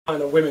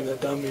Kind of women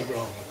that done me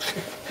wrong.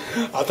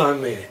 I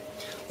don't mean it.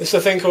 It's a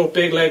thing called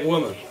Big Leg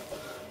Woman.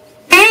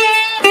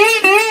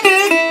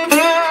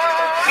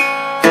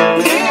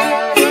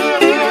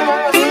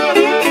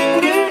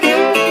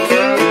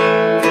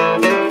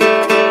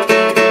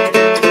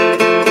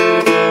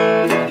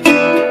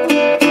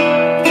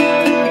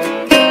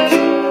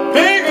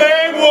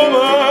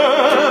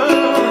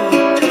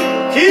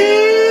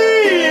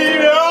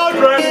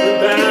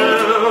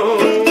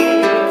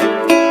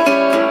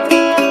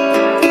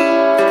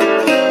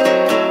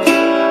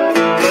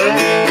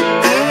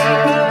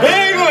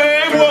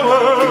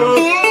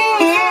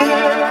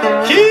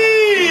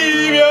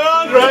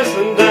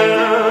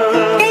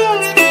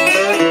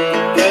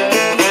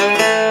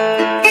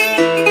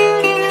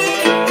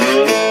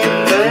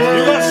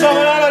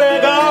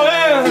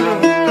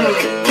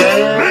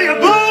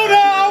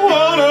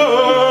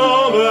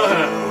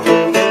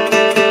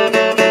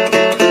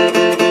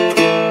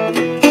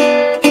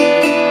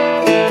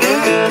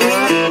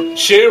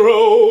 She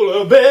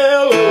roll a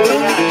bell,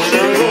 she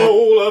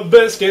roll a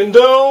biscuit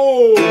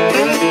dough,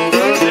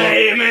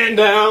 aiming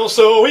down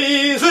so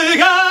easy,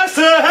 guys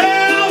to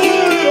hell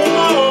with a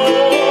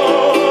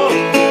blow.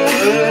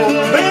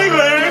 Big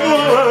leg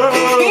woman,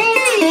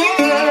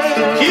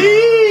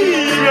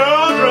 keep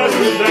your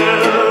dresses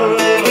down.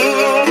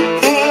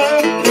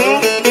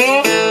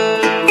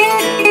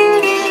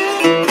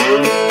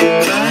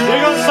 You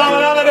got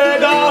something out of there,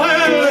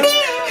 darling,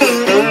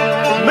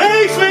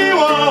 makes me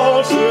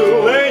want to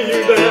lay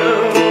you down.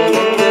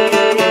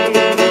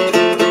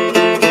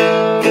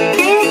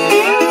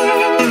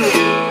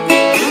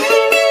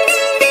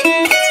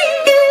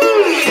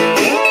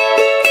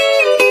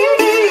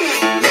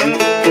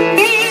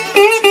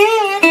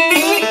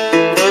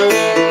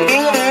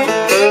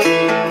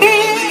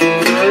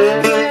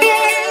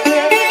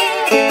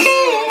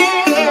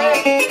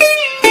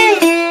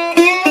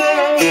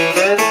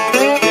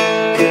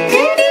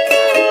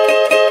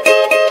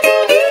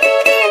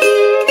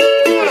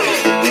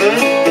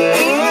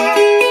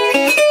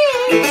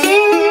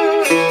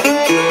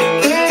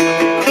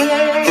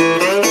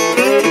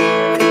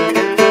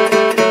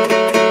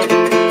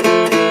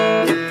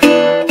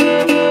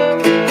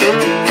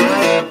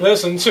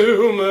 Listen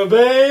to me,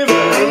 baby,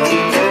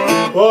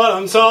 what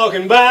I'm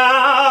talking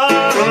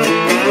about.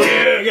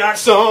 You got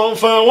something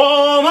for a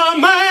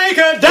woman, make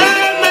a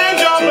dead man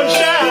jump and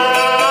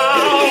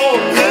shout.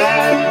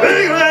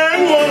 Big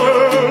leg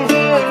woman,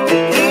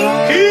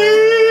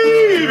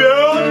 keep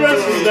your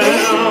dresses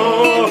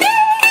down.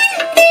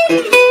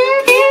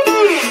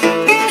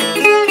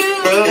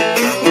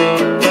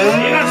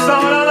 You got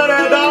something out of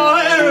there,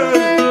 darling,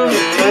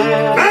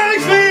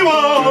 makes me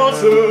want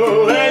to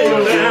lay you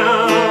down.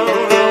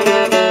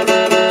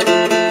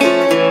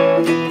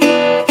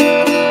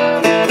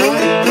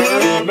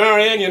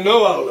 You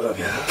know I love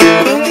you.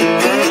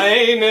 I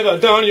ain't never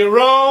done you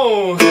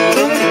wrong.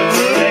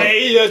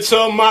 Hey, you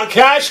took my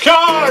cash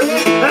card,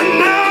 and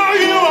now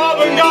you up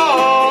and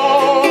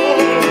gone.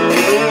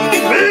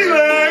 Big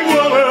leg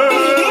woman,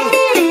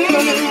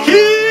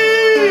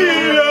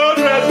 keep your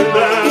dresses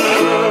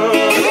down.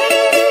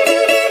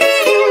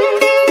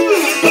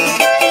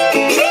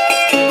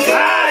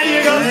 Ah, you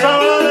got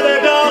something out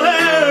there,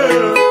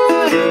 darling,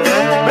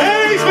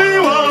 makes me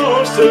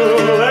want to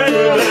lay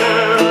you down.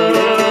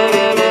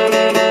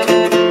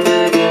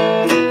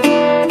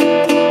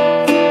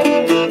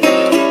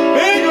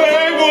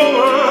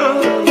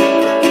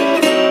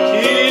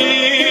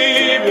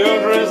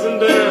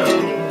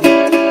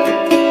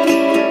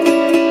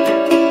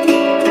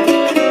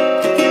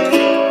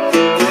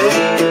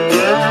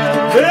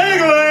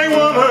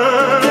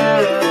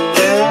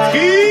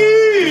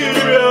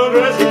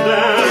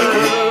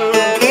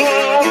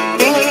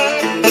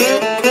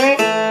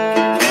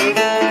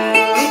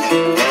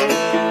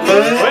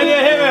 When you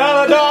hear me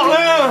holler,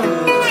 darling,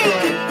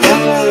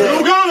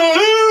 you're gonna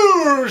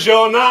lose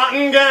your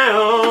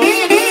nightingale.